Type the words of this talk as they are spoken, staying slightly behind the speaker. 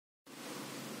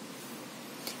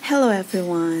Hello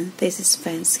everyone, this is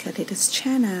Vance Kalida's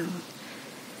channel.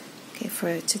 Okay,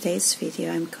 for today's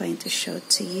video I'm going to show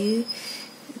to you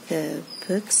the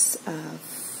books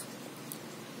of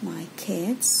my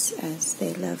kids as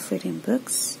they love reading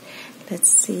books.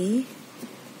 Let's see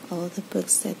all the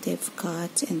books that they've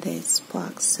got in this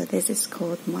box. So this is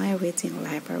called My Reading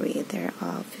Library. There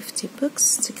are 50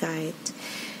 books to guide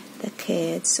the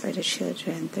kids or the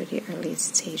children through the early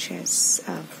stages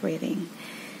of reading.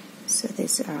 So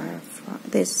these are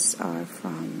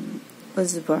from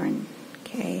Usborne,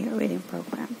 okay, reading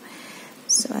program.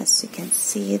 So as you can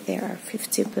see, there are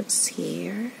 50 books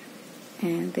here,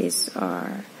 and these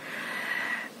are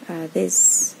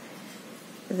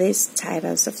these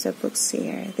titles of the books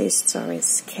here. These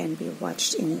stories can be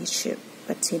watched in YouTube,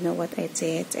 but you know what I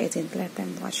did? I didn't let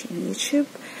them watch in YouTube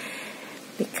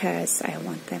because I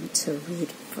want them to read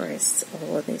first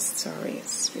all these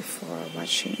stories before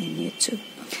watching in YouTube.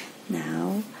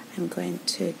 Now I'm going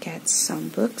to get some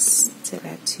books to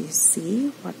let you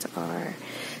see what are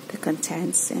the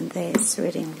contents in this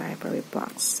reading library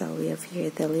box. So we have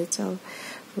here The Little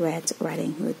Red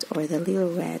Riding Hood, or The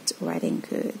Little Red Riding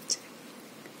Hood.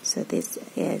 So this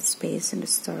is based on the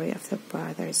story of the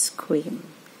Brothers Grimm.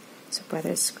 So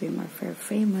Brothers Grimm are very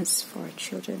famous for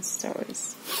children's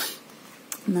stories.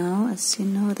 Now, as you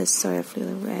know, the story of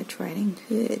Little Red Riding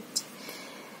Hood.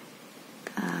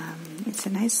 It's a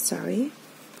nice story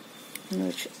in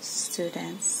which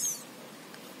students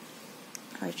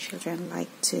or children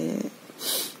like to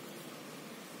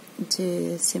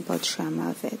do simple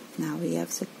drama of it. Now we have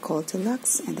the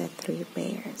Goldilocks and the Three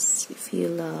Bears. If you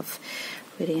love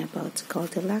reading about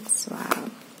Goldilocks, wow,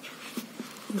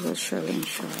 you will surely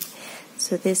enjoy.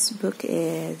 So this book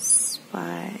is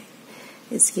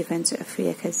given to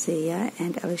Afia Kazeya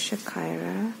and Alicia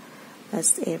Kyra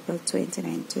last April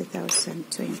 29,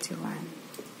 2021.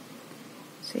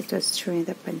 So it was during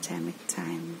the pandemic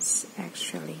times,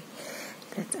 actually,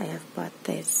 that I have bought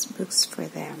these books for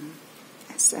them.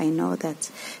 As I know that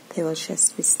they will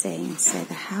just be staying inside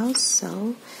the house,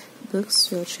 so books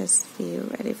will just be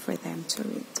ready for them to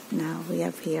read. Now we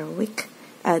have here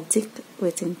Dick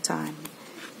Whittington.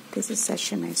 This is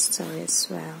such a nice story as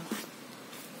well.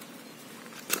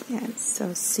 Yeah,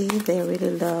 so see, they really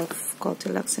love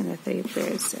Goldilocks and the Three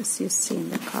Bears, as you see in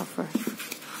the cover.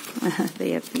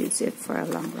 They have used it for a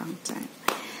long time.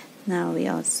 Now we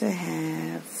also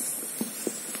have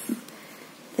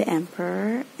The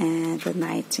Emperor and the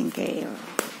Nightingale,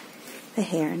 The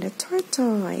Hare and the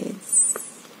Tortoise,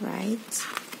 right?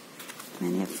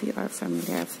 Many of you are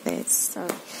familiar with this. So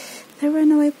The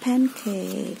Runaway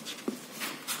Pancake.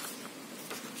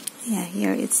 Yeah,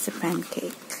 here it's the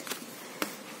pancake.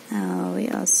 Now we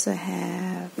also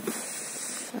have,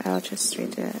 I'll just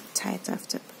read the title of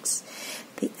the books.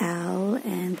 The Owl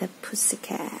and the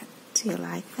Pussycat. Do you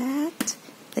like that?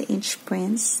 The Inch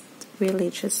Prince, really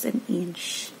just an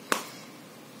inch.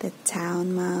 The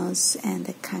Town Mouse and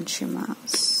the Country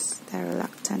Mouse. The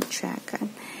Reluctant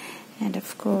Dragon. And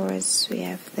of course we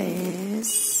have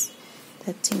this,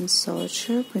 The Tin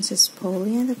Soldier, Princess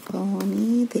Polly and the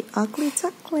Pony, The Ugly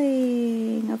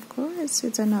Duckling. Of course,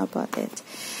 you don't know about it.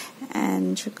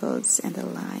 And Goats and the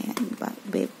Lion,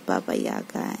 Baba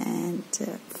Yaga and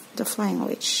the Flying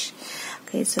Witch.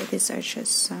 Okay, so these are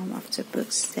just some of the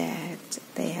books that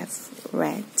they have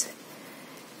read,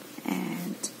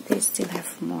 and they still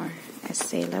have more as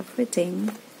they love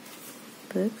reading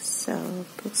books, so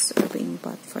books are being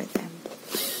bought for them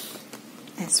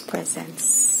as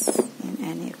presents in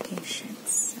any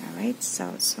occasions. Alright,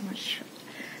 so much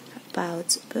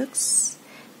about books.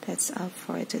 That's all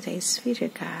for today's video,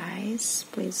 guys.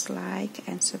 Please like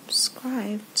and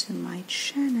subscribe to my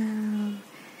channel.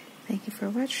 Thank you for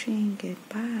watching.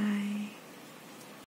 Goodbye.